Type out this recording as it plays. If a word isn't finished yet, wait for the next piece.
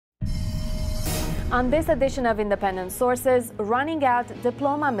On this edition of Independent Sources, running out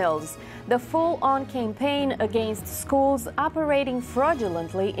diploma mills, the full-on campaign against schools operating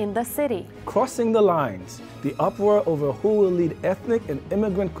fraudulently in the city. Crossing the lines, the uproar over who will lead ethnic and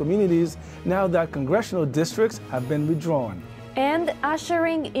immigrant communities now that congressional districts have been withdrawn. And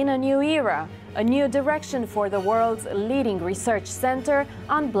ushering in a new era, a new direction for the world's leading research center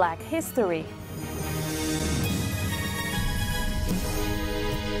on Black history.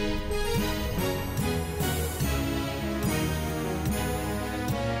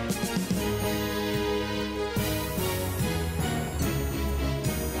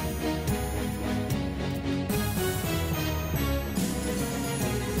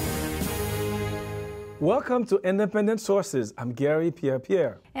 Welcome to Independent Sources. I'm Gary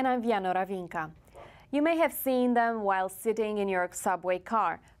Pierre-Pierre. And I'm Viano Ravinka. You may have seen them while sitting in your subway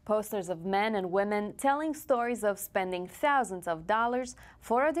car. Posters of men and women telling stories of spending thousands of dollars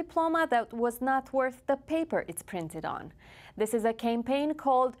for a diploma that was not worth the paper it's printed on. This is a campaign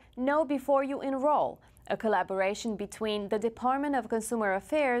called Know Before You Enroll, a collaboration between the Department of Consumer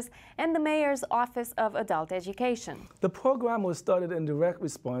Affairs and the Mayor's Office of Adult Education. The program was started in direct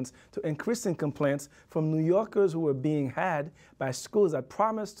response to increasing complaints from New Yorkers who were being had by schools that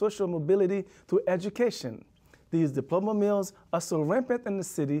promised social mobility through education. These diploma mills are so rampant in the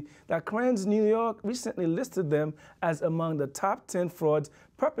city that Crain's New York recently listed them as among the top 10 frauds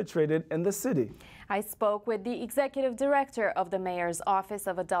perpetrated in the city. I spoke with the executive director of the Mayor's Office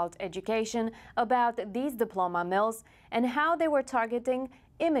of Adult Education about these diploma mills and how they were targeting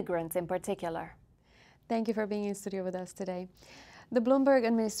immigrants in particular. Thank you for being in studio with us today. The Bloomberg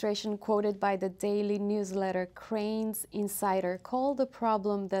administration, quoted by the daily newsletter Crain's Insider, called the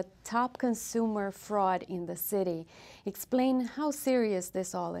problem the top consumer fraud in the city. Explain how serious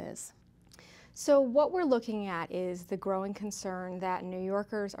this all is. So what we're looking at is the growing concern that New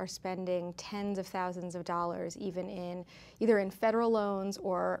Yorkers are spending tens of thousands of dollars either in federal loans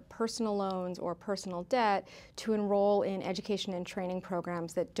or personal debt to enroll in education and training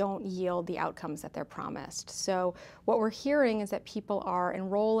programs that don't yield the outcomes that they're promised. So what we're hearing is that people are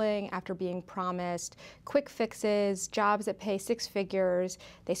enrolling after being promised quick fixes, jobs that pay six figures.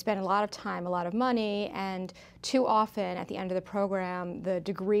 They spend a lot of time, a lot of money, and too often at the end of the program, the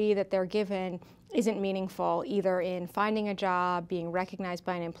degree that they're given isn't meaningful either in finding a job, being recognized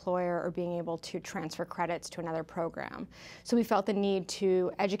by an employer, or being able to transfer credits to another program. So we felt the need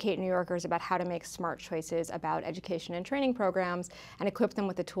to educate New Yorkers about how to make smart choices about education and training programs and equip them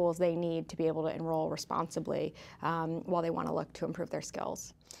with the tools they need to be able to enroll responsibly while they want to look to improve their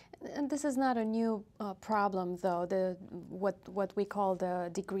skills. And this is not a new problem, though, what we call the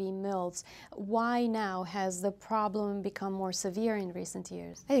degree mills. Why now has the problem become more severe in recent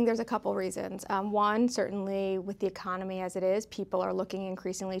years? I think there's a couple reasons. One, certainly with the economy as it is, people are looking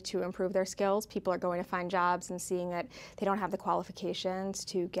increasingly to improve their skills. People are going to find jobs and seeing that they don't have the qualifications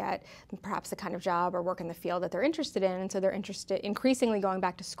to get perhaps the kind of job or work in the field that they're interested in, and so they're increasingly going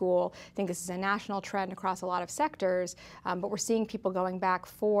back to school. I think this is a national trend across a lot of sectors, but we're seeing people going back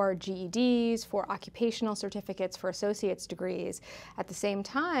for GEDs, for occupational certificates, for associate's degrees. At the same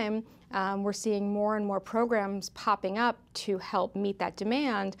time, we're seeing more and more programs popping up to help meet that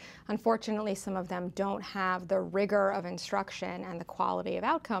demand. Unfortunately, some of them don't have the rigor of instruction and the quality of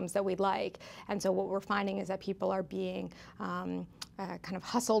outcomes that we'd like. And so what we're finding is that people are being kind of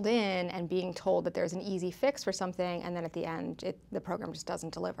hustled in and being told that there's an easy fix for something, and then at the end, the program just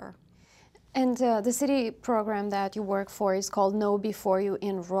doesn't deliver. And the city program that you work for is called Know Before You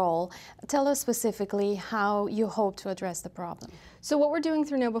Enroll. Tell us specifically how you hope to address the problem. So what we're doing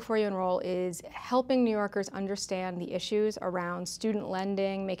through Know Before You Enroll is helping New Yorkers understand the issues around student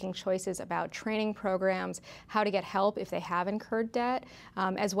lending, making choices about training programs, how to get help if they have incurred debt,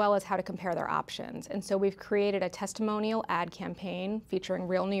 as well as how to compare their options. And so we've created a testimonial ad campaign featuring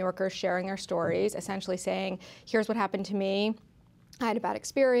real New Yorkers sharing their stories, essentially saying, here's what happened to me. I had a bad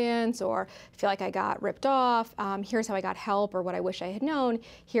experience, or I feel like I got ripped off, here's how I got help, or what I wish I had known,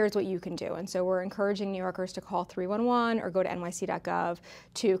 here's what you can do. And so we're encouraging New Yorkers to call 311 or go to nyc.gov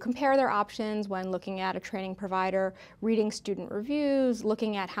to compare their options when looking at a training provider, reading student reviews,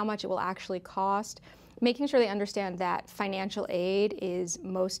 looking at how much it will actually cost, making sure they understand that financial aid is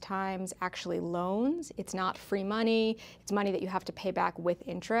most times actually loans. It's not free money. It's money that you have to pay back with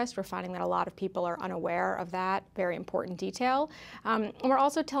interest. We're finding that a lot of people are unaware of that very important detail. And we're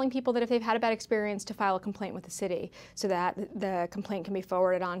also telling people that if they've had a bad experience to file a complaint with the city so that the complaint can be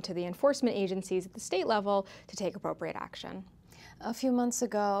forwarded on to the enforcement agencies at the state level to take appropriate action. A few months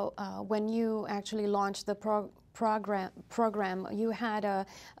ago, when you actually launched the program. You had a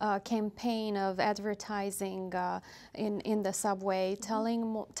campaign of advertising in the subway.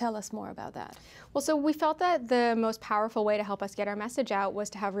 Tell us more about that. Well, so we felt that the most powerful way to help us get our message out was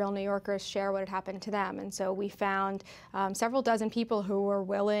to have real New Yorkers share what had happened to them. And so we found several dozen people who were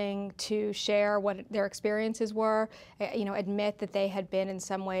willing to share what their experiences were, admit that they had been in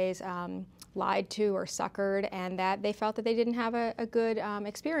some ways lied to or suckered, and that they felt that they didn't have a good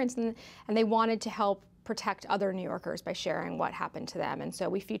experience, and they wanted to help protect other New Yorkers by sharing what happened to them. And so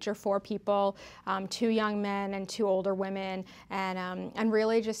we feature 4 people, 2 young men and 2 older women, and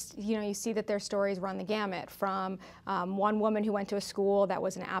really just, you see that their stories run the gamut from one woman who went to a school that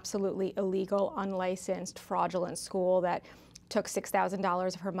was an absolutely illegal, unlicensed, fraudulent school that took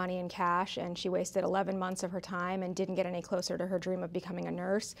 $6,000 of her money in cash, and she wasted 11 months of her time and didn't get any closer to her dream of becoming a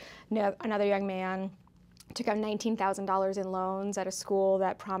nurse. Another young man took out $19,000 in loans at a school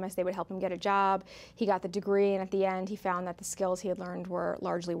that promised they would help him get a job. He got the degree, and at the end he found that the skills he had learned were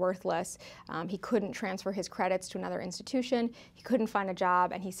largely worthless. He couldn't transfer his credits to another institution. He couldn't find a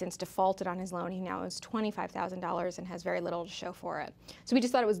job, and he since defaulted on his loan. He now owes $25,000 and has very little to show for it. So we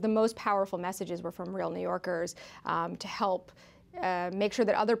just thought it was the most powerful messages were from real New Yorkers to help make sure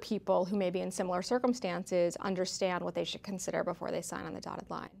that other people who may be in similar circumstances understand what they should consider before they sign on the dotted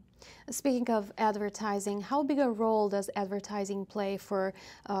line. Speaking of advertising, how big a role does advertising play for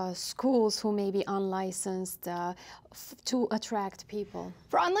schools who may be unlicensed to attract people?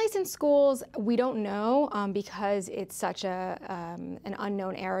 For unlicensed schools, we don't know because it's such an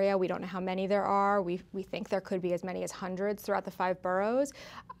unknown area. We don't know how many there are. We think there could be as many as hundreds throughout the 5 boroughs.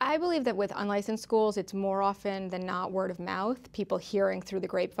 I believe that with unlicensed schools, it's more often than not word of mouth, people hearing through the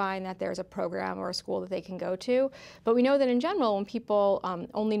grapevine that there's a program or a school that they can go to. But we know that in general, when people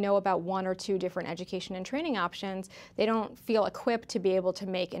only know about 1 or 2 different education and training options, they don't feel equipped to be able to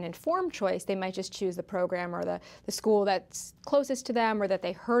make an informed choice. They might just choose the program or the school that's closest to them or that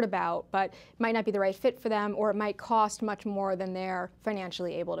they heard about, but it might not be the right fit for them, or it might cost much more than they're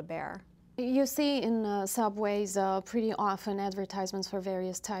financially able to bear. You see in subways pretty often advertisements for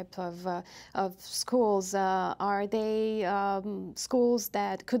various types of schools. Are they schools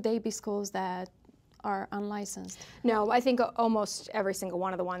that, could they be schools that are unlicensed? No, I think almost every single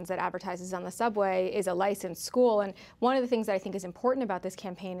one of the ones that advertises on the subway is a licensed school. And one of the things that I think is important about this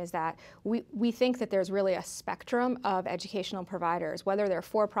campaign is that we think that there's really a spectrum of educational providers, whether they're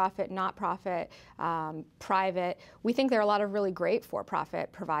for-profit, not-profit, private. We think there are a lot of really great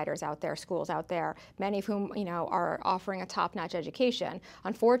for-profit providers out there, schools out there, many of whom are offering a top-notch education.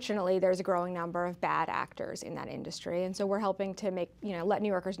 Unfortunately, there's a growing number of bad actors in that industry, and so we're helping to let New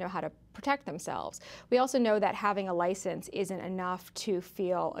Yorkers know how to protect themselves. We also know that having a license isn't enough to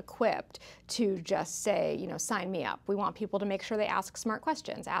feel equipped to just say, sign me up. We want people to make sure they ask smart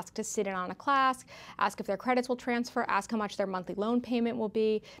questions, ask to sit in on a class, ask if their credits will transfer, ask how much their monthly loan payment will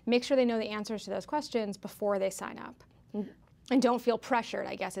be, make sure they know the answers to those questions before they sign up. And don't feel pressured,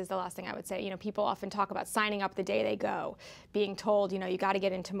 I guess, is the last thing I would say. People often talk about signing up the day they go, being told, you got to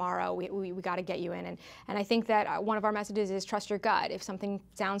get in tomorrow, we got to get you in. And I think that one of our messages is trust your gut. If something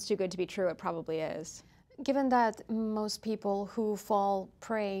sounds too good to be true, it probably is. Given that most people who fall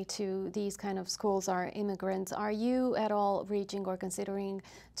prey to these kind of schools are immigrants, are you at all reaching or considering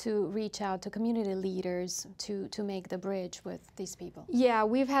to reach out to community leaders to make the bridge with these people? Yeah,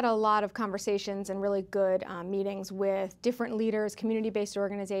 we've had a lot of conversations and really good meetings with different leaders, community-based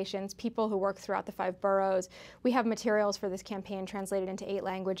organizations, people who work throughout the 5 boroughs. We have materials for this campaign translated into 8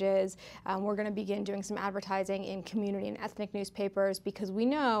 languages. We're going to begin doing some advertising in community and ethnic newspapers because we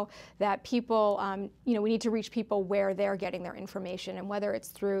know that people, we need to reach people where they're getting their information, and whether it's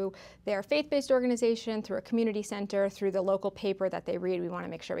through their faith-based organization, through a community center, through the local paper that they read, we want to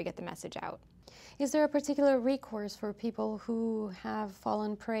make sure we get the message out. Is there a particular recourse for people who have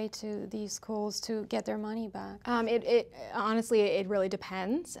fallen prey to these schools to get their money back? Honestly, it really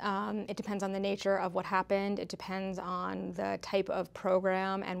depends. It depends on the nature of what happened. It depends on the type of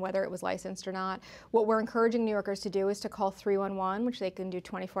program and whether it was licensed or not. What we're encouraging New Yorkers to do is to call 311, which they can do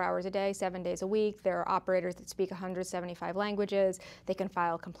 24 hours a day, 7 days a week. There are operators that speak 175 languages. They can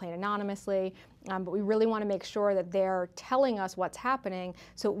file a complaint anonymously. But we really want to make sure that they're telling us what's happening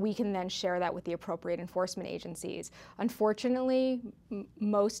so we can then share that with the appropriate enforcement agencies. Unfortunately,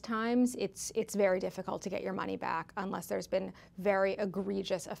 most times it's very difficult to get your money back unless there's been very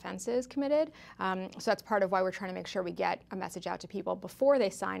egregious offenses committed. So that's part of why we're trying to make sure we get a message out to people before they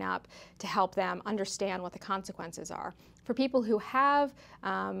sign up to help them understand what the consequences are. For people who have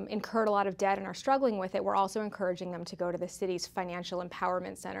incurred a lot of debt and are struggling with it, we're also encouraging them to go to the city's financial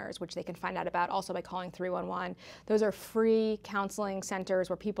empowerment centers, which they can find out about also by calling 311. Those are free counseling centers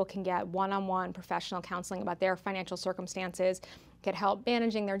where people can get one-on-one one-on-one professional counseling about their financial circumstances, get help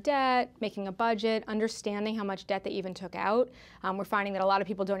managing their debt, making a budget, understanding how much debt they even took out. We're finding that a lot of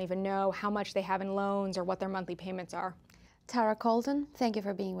people don't even know how much they have in loans or what their monthly payments are. Tara Colton, thank you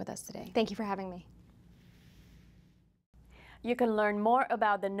for being with us today. Thank you for having me. You can learn more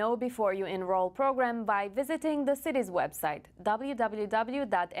about the Know Before You Enroll program by visiting the city's website, www.nyc.gov,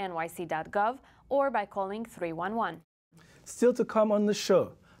 or by calling 311. Still to come on the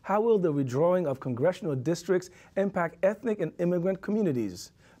show, how will the redrawing of congressional districts impact ethnic and immigrant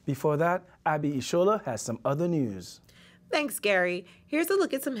communities? Before that, Abby Ishola has some other news. Thanks, Gary. Here's a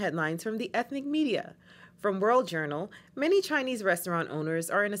look at some headlines from the ethnic media. From World Journal, many Chinese restaurant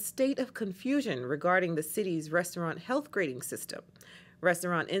owners are in a state of confusion regarding the city's restaurant health grading system.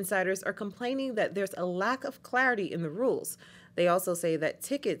 Restaurant insiders are complaining that there's a lack of clarity in the rules. They also say that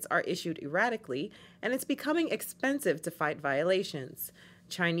tickets are issued erratically, and it's becoming expensive to fight violations.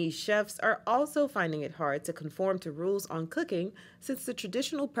 Chinese chefs are also finding it hard to conform to rules on cooking since the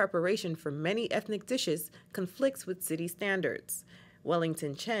traditional preparation for many ethnic dishes conflicts with city standards.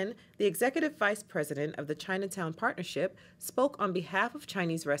 Wellington Chen, the executive vice president of the Chinatown Partnership, spoke on behalf of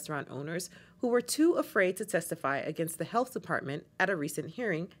Chinese restaurant owners who were too afraid to testify against the health department at a recent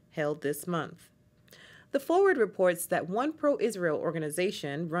hearing held this month. The Forward reports that one pro-Israel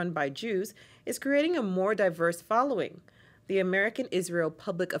organization run by Jews is creating a more diverse following. The American Israel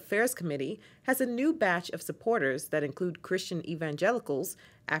Public Affairs Committee has a new batch of supporters that include Christian evangelicals,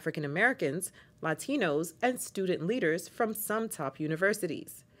 African Americans, Latinos, and student leaders from some top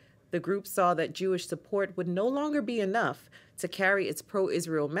universities. The group saw that Jewish support would no longer be enough to carry its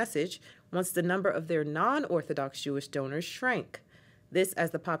pro-Israel message once the number of their non-Orthodox Jewish donors shrank. This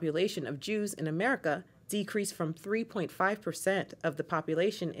as the population of Jews in America decreased from 3.5% of the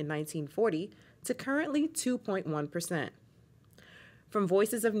population in 1940 to currently 2.1%. From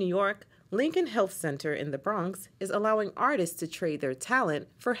Voices of New York, Lincoln Health Center in the Bronx is allowing artists to trade their talent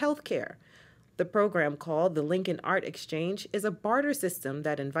for health care. The program, called the Lincoln Art Exchange, is a barter system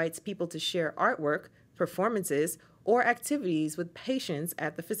that invites people to share artwork, performances, or activities with patients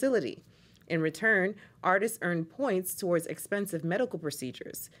at the facility. In return, artists earn points towards expensive medical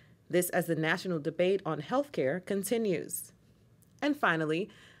procedures. This as the national debate on healthcare continues. And finally,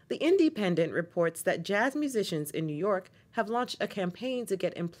 The Independent reports that jazz musicians in New York have launched a campaign to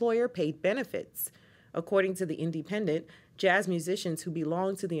get employer-paid benefits. According to The Independent, jazz musicians who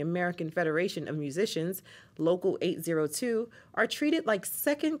belong to the American Federation of Musicians, Local 802, are treated like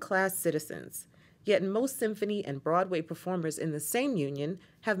second-class citizens. Yet most symphony and Broadway performers in the same union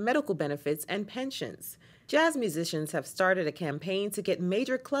have medical benefits and pensions. Jazz musicians have started a campaign to get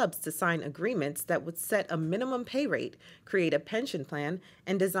major clubs to sign agreements that would set a minimum pay rate, create a pension plan,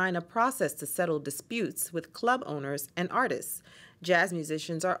 and design a process to settle disputes with club owners and artists. Jazz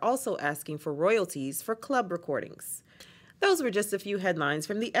musicians are also asking for royalties for club recordings. Those were just a few headlines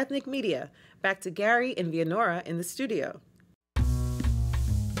from the ethnic media. Back to Gary and Vianora in the studio.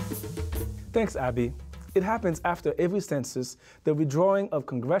 Thanks, Abby. It happens after every census, the redrawing of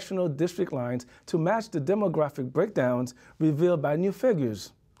congressional district lines to match the demographic breakdowns revealed by new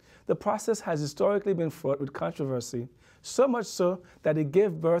figures. The process has historically been fraught with controversy, so much so that it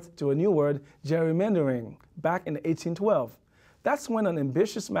gave birth to a new word, gerrymandering, back in 1812. That's when an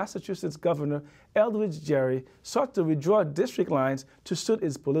ambitious Massachusetts governor, Eldridge Gerry, sought to redraw district lines to suit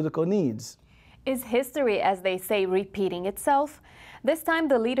its political needs. Is history, as they say, repeating itself? This time,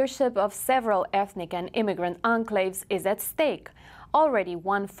 the leadership of several ethnic and immigrant enclaves is at stake. Already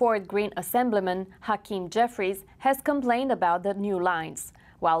one Fort Greene Assemblyman, Hakeem Jeffries, has complained about the new lines,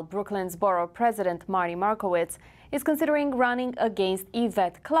 while Brooklyn's borough president, Marty Markowitz, is considering running against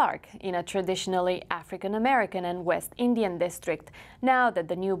Yvette Clarke in a traditionally African-American and West Indian district, now that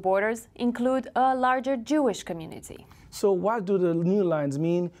the new borders include a larger Jewish community. So what do the new lines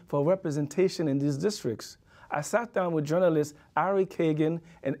mean for representation in these districts? I sat down with journalists Ari Kagan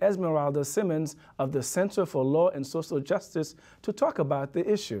and Esmeralda Simmons of the Center for Law and Social Justice to talk about the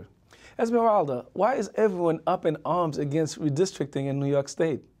issue. Esmeralda, why is everyone up in arms against redistricting in New York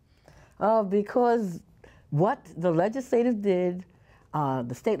State? Because what the legislative did,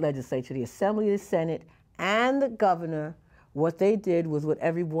 the state legislature, the Assembly, the Senate, and the governor, what they did was what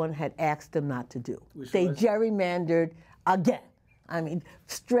everyone had asked them not to do. They gerrymandered again. I mean,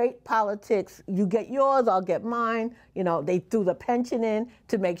 straight politics. You get yours, I'll get mine. You know, they threw the pension in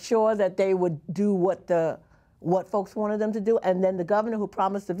to make sure that they would do what folks wanted them to do, and then the governor who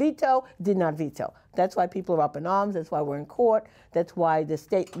promised to veto did not veto. That's why people are up in arms. That's why we're in court. That's why the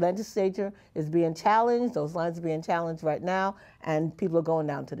state legislature is being challenged. Those lines are being challenged right now, and people are going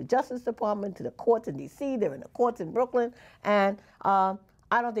down to the Justice Department, to the courts in D.C. They're in the courts in Brooklyn, and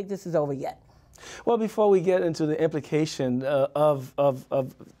I don't think this is over yet. Well, before we get into the implication of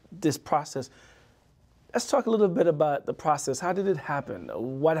this process, let's talk a little bit about the process. How did it happen?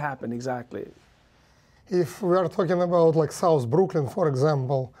 What happened exactly? If we are talking about like South Brooklyn, for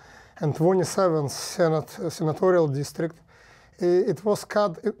example, and 27th senatorial district, it was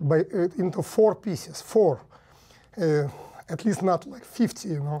cut into 4 pieces, at least not like 50,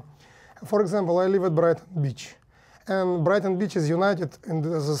 you know. For example, I live at Brighton Beach, and Brighton Beach is united in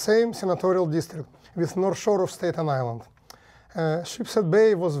the same senatorial district with North Shore of Staten Island. Shipshead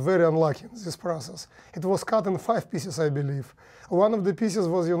Bay was very unlucky in this process. It was cut in 5 pieces, I believe. One of the pieces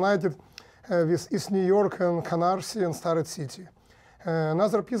was united with East New York and Canarsie and Starrett City.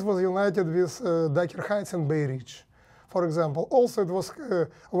 Another piece was united with Dyker Heights and Bay Ridge, for example. Also, it was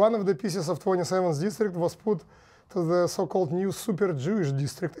one of the pieces of 27th district was put to the so-called new super Jewish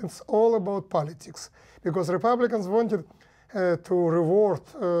district. It's all about politics, because Republicans wanted to reward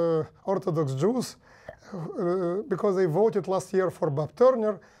Orthodox Jews because they voted last year for Bob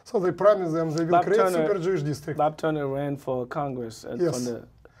Turner, so they promised them they will create super Jewish district. Bob Turner ran for Congress to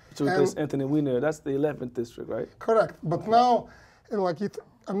replace Anthony Weiner. That's the 11th district, right? Correct. But now,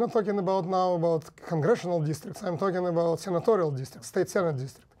 I'm not talking about now about congressional districts. I'm talking about senatorial districts, state senate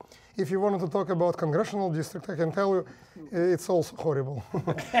district. If you wanted to talk about congressional district, I can tell you it's also horrible.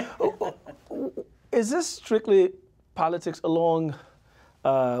 Is this strictly politics along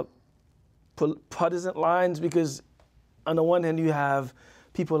partisan lines? Because on the one hand, you have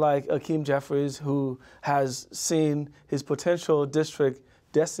people like Hakeem Jeffries, who has seen his potential district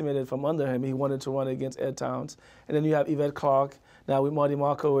decimated from under him. He wanted to run against Ed Towns. And then you have Yvette Clarke, now with Marty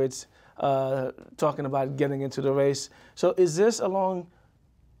Markowitz, talking about getting into the race. So is this along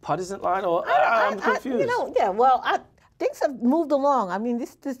partisan line, or I'm confused? Things have moved along. I mean,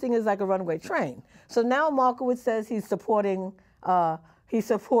 this thing is like a runaway train. So now Markowitz says he's supporting Yvette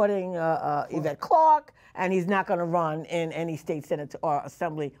Clarke, and he's not going to run in any state senate or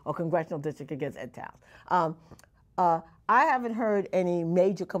assembly or congressional district against Ed Towns. I haven't heard any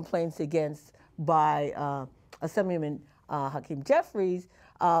major complaints by Assemblyman Hakeem Jeffries,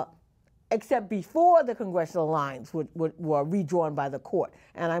 except before the congressional lines were redrawn by the court.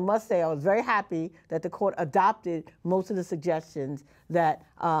 And I must say I was very happy that the court adopted most of the suggestions that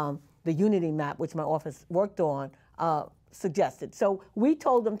the unity map, which my office worked on, suggested. So we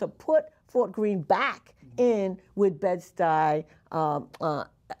told them to put Fort Greene back in with Bed-Stuy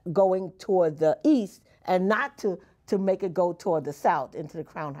going toward the east, and not to make it go toward the south into the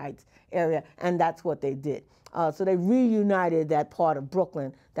Crown Heights area, and that's what they did. So they reunited that part of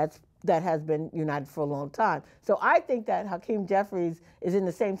Brooklyn that has been united for a long time. So I think that Hakeem Jeffries is in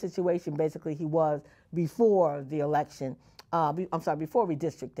the same situation basically he was before the election, before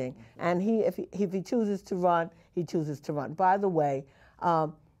redistricting. And if he chooses to run, he chooses to run. By the way,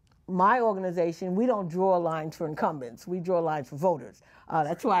 my organization, we don't draw lines for incumbents. We draw lines for voters.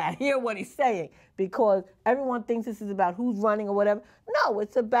 That's why I hear what he's saying, because everyone thinks this is about who's running or whatever. No,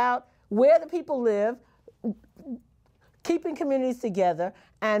 it's about where the people live, keeping communities together,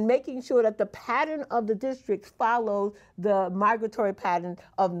 and making sure that the pattern of the districts follows the migratory pattern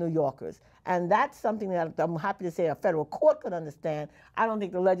of New Yorkers. And that's something that I'm happy to say a federal court could understand. I don't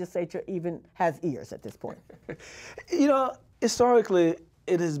think the legislature even has ears at this point. You know, historically,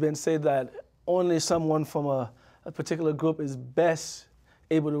 it has been said that only someone from a particular group is best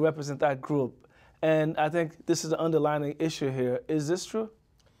able to represent that group. And I think this is the underlying issue here. Is this true?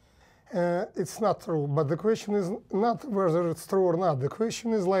 It's not true, but the question is not whether it's true or not. The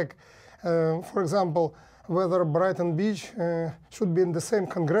question is like, for example, whether Brighton Beach should be in the same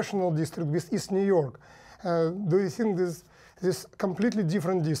congressional district with East New York. Do you think this completely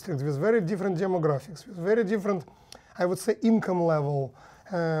different district with very different demographics, with very different, I would say, income level,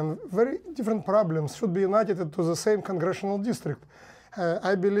 and very different problems should be united to the same congressional district?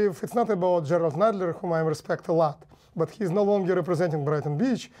 I believe it's not about Gerald Nadler, whom I respect a lot, but he's no longer representing Brighton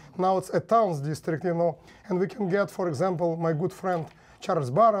Beach. Now it's a Towns district, you know, and we can get, for example, my good friend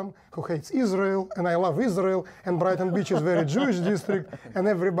Charles Barron, who hates Israel, and I love Israel, and Brighton Beach is very Jewish district, and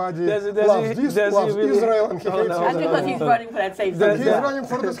everybody loves Israel, and he hates Israel. That's because he's running for that same thing. He's running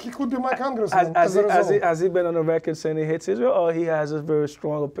for this, he could be my congressman as a result. Has he been on the record saying he hates Israel, or he has a very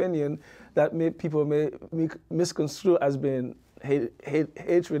strong opinion that people may misconstrue as being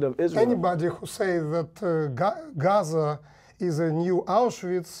hatred of Israel? Anybody who says that Gaza is a new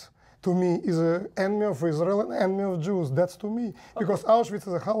Auschwitz, to me, is an enemy of Israel and enemy of Jews. That's to me. Because Auschwitz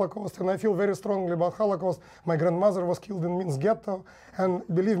is a Holocaust, and I feel very strongly about Holocaust. My grandmother was killed in Minsk ghetto, and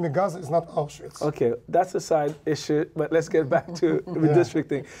believe me, Gaza is not Auschwitz. Okay, that's a side issue, but let's get back to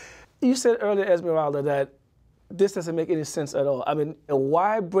redistricting. You said earlier, Esmeralda, that this doesn't make any sense at all. I mean,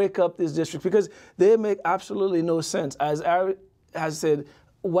 why break up these districts? Because they make absolutely no sense. As Ari has said,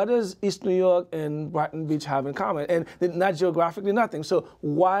 what does East New York and Brighton Beach have in common? And not geographically, nothing. So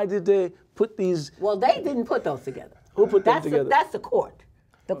why did they put these? Well, they didn't put those together. Who put them together? That's the court.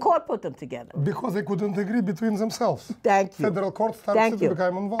 The court put them together. Because they couldn't agree between themselves. Thank you. Federal court started to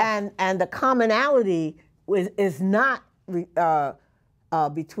become involved. And the commonality is not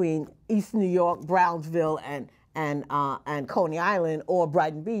between East New York, Brownsville, and Coney Island or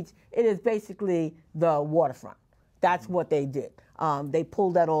Brighton Beach. It is basically the waterfront. That's what they did. They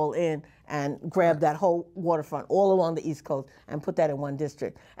pulled that all in and grabbed that whole waterfront all along the East Coast and put that in one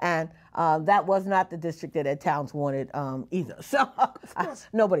district. And that was not the district that Ed Towns wanted either. So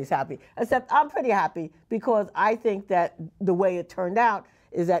nobody's happy. Except I'm pretty happy because I think that the way it turned out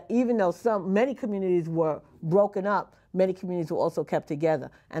is that even though many communities were broken up, many communities were also kept together.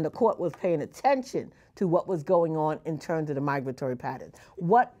 And the court was paying attention to what was going on in terms of the migratory patterns.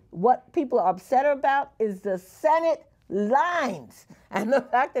 What people are upset about is the Senate lines and the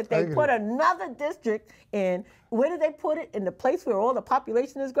fact that they put another district in. Where did they put it? In the place where all the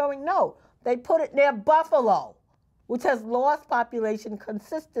population is growing? No, they put it near Buffalo, which has lost population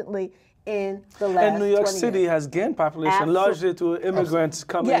consistently in the last 20 years. And New York City has gained population largely to immigrants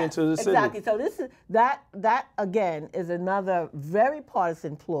coming into the city. Exactly. So this is that again is another very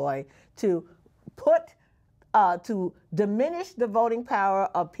partisan ploy to diminish the voting power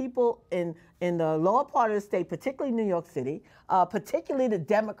of people in the lower part of the state, particularly New York City, particularly the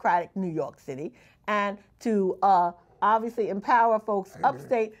Democratic New York City, and to obviously empower folks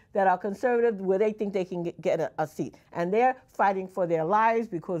upstate that are conservative where they think they can get a seat. And they're fighting for their lives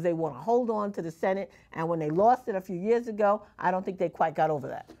because they want to hold on to the Senate. And when they lost it a few years ago, I don't think they quite got over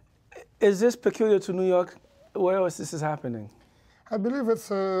that. Is this peculiar to New York? Where else this is happening? I believe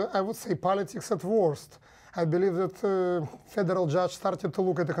it's, I would say, politics at worst. I believe that federal judge started to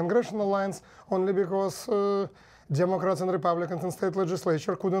look at the congressional lines only because Democrats and Republicans in state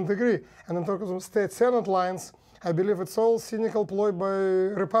legislature couldn't agree. And in terms of state Senate lines, I believe it's all cynical ploy by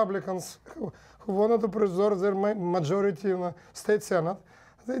Republicans who wanted to preserve their majority in the state Senate.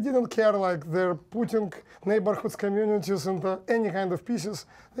 They didn't care, like they're putting neighborhoods, communities into any kind of pieces.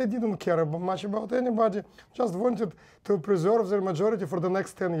 They didn't care much about anybody, just wanted to preserve their majority for the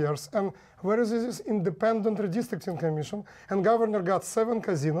next 10 years. And where is this independent redistricting commission? And governor got 7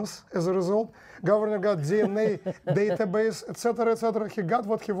 casinos as a result. Governor got DNA database, etc., etc. He got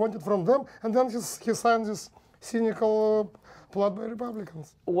what he wanted from them, and then he signed this cynical plot by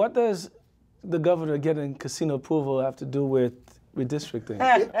Republicans. What does the governor getting casino approval have to do with redistricting?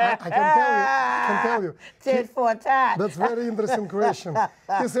 I can tell you. Tit for tat. That's a very interesting question.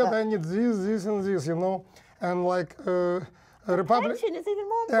 He said, I need this, and this, you know. And like, pension is even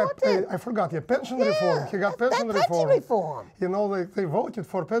more important. I forgot, pension reform. He got pension reform. You know, they voted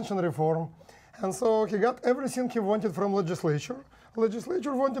for pension reform. And so he got everything he wanted from legislature.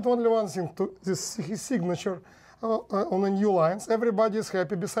 Legislature wanted only one thing, his signature on the new lines. Everybody is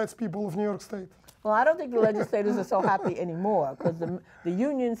happy besides people of New York State. Well, I don't think the legislators are so happy anymore because the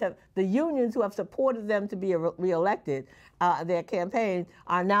unions who have supported them to be reelected, their campaign,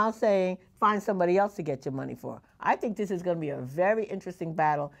 are now saying, find somebody else to get your money for. I think this is going to be a very interesting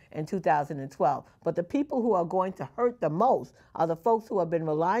battle in 2012. But the people who are going to hurt the most are the folks who have been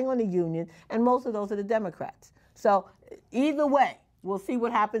relying on the union, and most of those are the Democrats. So either way, we'll see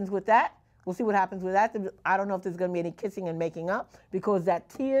what happens with that. We'll see what happens with that. I don't know if there's going to be any kissing and making up because that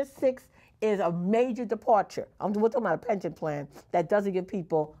Tier 6 is a major departure. We're talking about a pension plan that doesn't give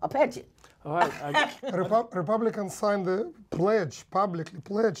people a pension. All right. Republicans signed the pledge, publicly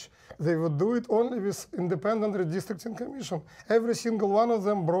pledge. They would do it only with independent redistricting commission. Every single one of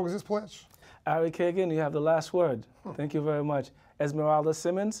them broke this pledge. Ari Kagan, you have the last word. Thank you very much. Esmeralda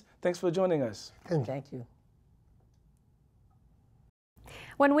Simmons, thanks for joining us. Thank you.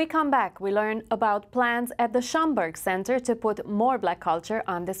 When we come back, we learn about plans at the Schomburg Center to put more Black culture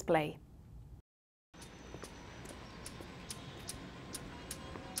on display.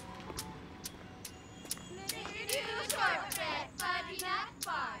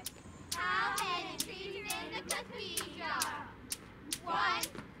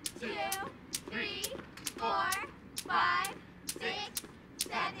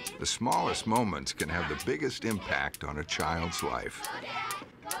 The smallest moments can have the biggest impact on a child's life.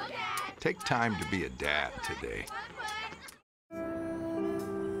 Take time to be a dad today.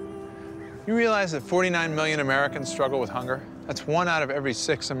 You realize that 49 million Americans struggle with hunger? That's 1 out of every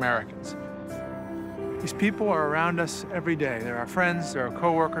 6 Americans. These people are around us every day. They're our friends, they're our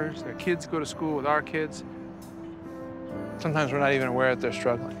coworkers, their kids go to school with our kids. Sometimes we're not even aware that they're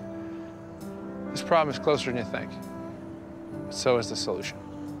struggling. This problem is closer than you think. So is the solution.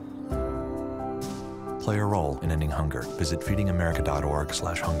 Play a role in ending hunger. Visit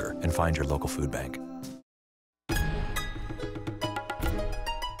feedingamerica.org/hunger and find your local food bank.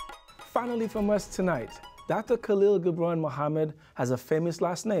 Finally from us tonight, Dr. Khalil Gibran Muhammad has a famous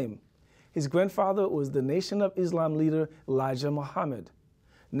last name. His grandfather was the Nation of Islam leader Elijah Muhammad.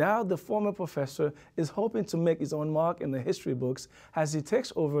 Now the former professor is hoping to make his own mark in the history books as he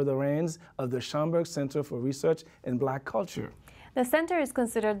takes over the reins of the Schomburg Center for Research in Black Culture. The center is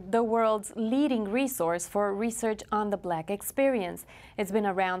considered the world's leading resource for research on the Black experience. It's been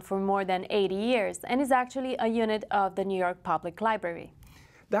around for more than 80 years and is actually a unit of the New York Public Library.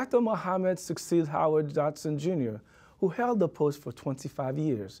 Dr. Muhammad succeeds Howard Johnson Jr., who held the post for 25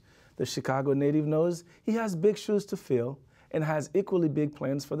 years. The Chicago native knows he has big shoes to fill and has equally big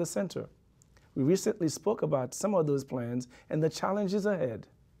plans for the center. We recently spoke about some of those plans and the challenges ahead.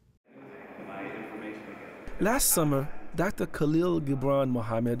 Last summer, Dr. Khalil Gibran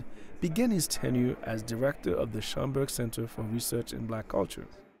Muhammad began his tenure as director of the Schomburg Center for Research in Black Culture.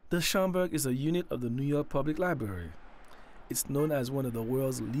 The Schomburg is a unit of the New York Public Library. It's known as one of the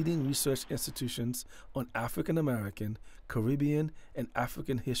world's leading research institutions on African American, Caribbean, and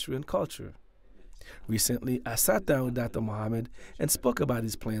African history and culture. Recently, I sat down with Dr. Muhammad and spoke about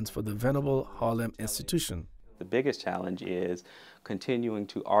his plans for the venerable Harlem institution. The biggest challenge is continuing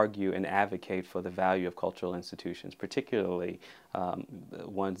to argue and advocate for the value of cultural institutions, particularly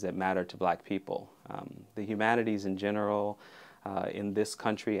ones that matter to Black people. The humanities in general, in this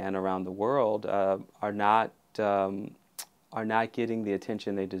country and around the world, are not getting the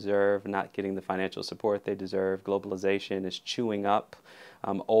attention they deserve, not getting the financial support they deserve. Globalization is chewing up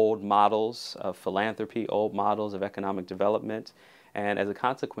old models of philanthropy, old models of economic development. And as a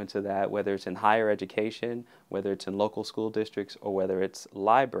consequence of that, whether it's in higher education, whether it's in local school districts, or whether it's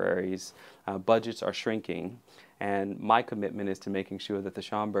libraries, budgets are shrinking. And my commitment is to making sure that the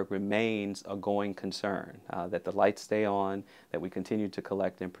Schomburg remains a going concern, that the lights stay on, that we continue to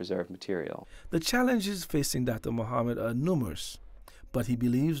collect and preserve material. The challenges facing Dr. Muhammad are numerous, but he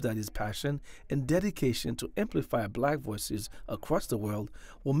believes that his passion and dedication to amplify Black voices across the world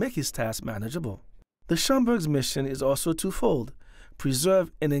will make his task manageable. The Schomburg's mission is also twofold: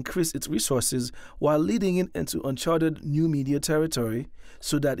 preserve and increase its resources while leading it into uncharted new media territory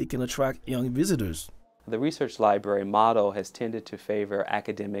so that it can attract young visitors. The research library model has tended to favor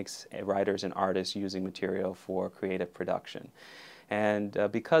academics, writers, and artists using material for creative production. And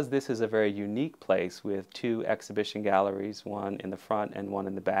because this is a very unique place with two exhibition galleries, one in the front and one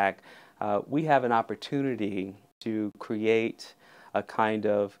in the back, we have an opportunity to create a kind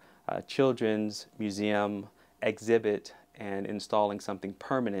of children's museum exhibit and installing something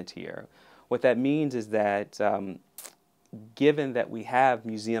permanent here. What that means is that given that we have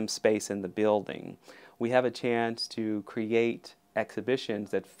museum space in the building, we have a chance to create exhibitions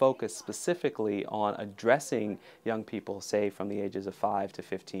that focus specifically on addressing young people, say, from the ages of 5 to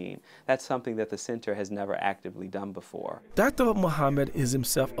 15. That's something that the center has never actively done before. Dr. Muhammad is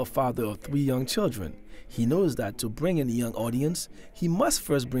himself a father of 3 young children. He knows that to bring in a young audience, he must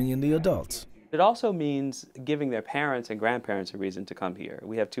first bring in the adults. It also means giving their parents and grandparents a reason to come here.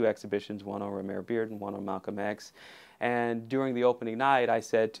 We have 2 exhibitions, one on Romare Bearden, one on Malcolm X. And during the opening night, I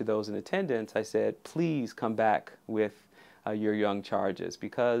said to those in attendance, I said, please come back with your young charges,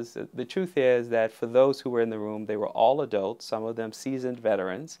 because the truth is that for those who were in the room, they were all adults, some of them seasoned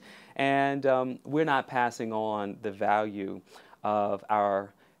veterans, and we're not passing on the value of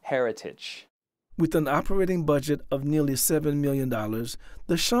our heritage. With an operating budget of nearly $7 million,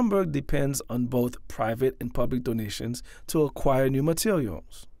 the Schomburg depends on both private and public donations to acquire new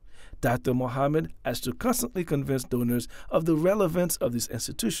materials. Dr. Muhammad has to constantly convince donors of the relevance of this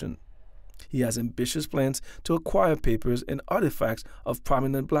institution. He has ambitious plans to acquire papers and artifacts of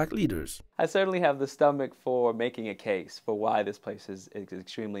prominent Black leaders. I certainly have the stomach for making a case for why this place is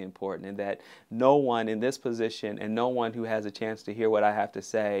extremely important, and that no one in this position and no one who has a chance to hear what I have to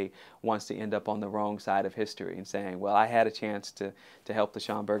say wants to end up on the wrong side of history and saying, well, I had a chance to help the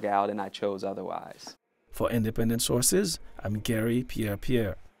Schomburg out and I chose otherwise. For Independent Sources, I'm Gary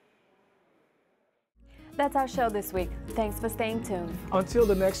Pierre-Pierre. That's our show this week. Thanks for staying tuned. Until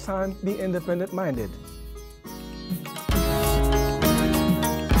the next time, be independent-minded.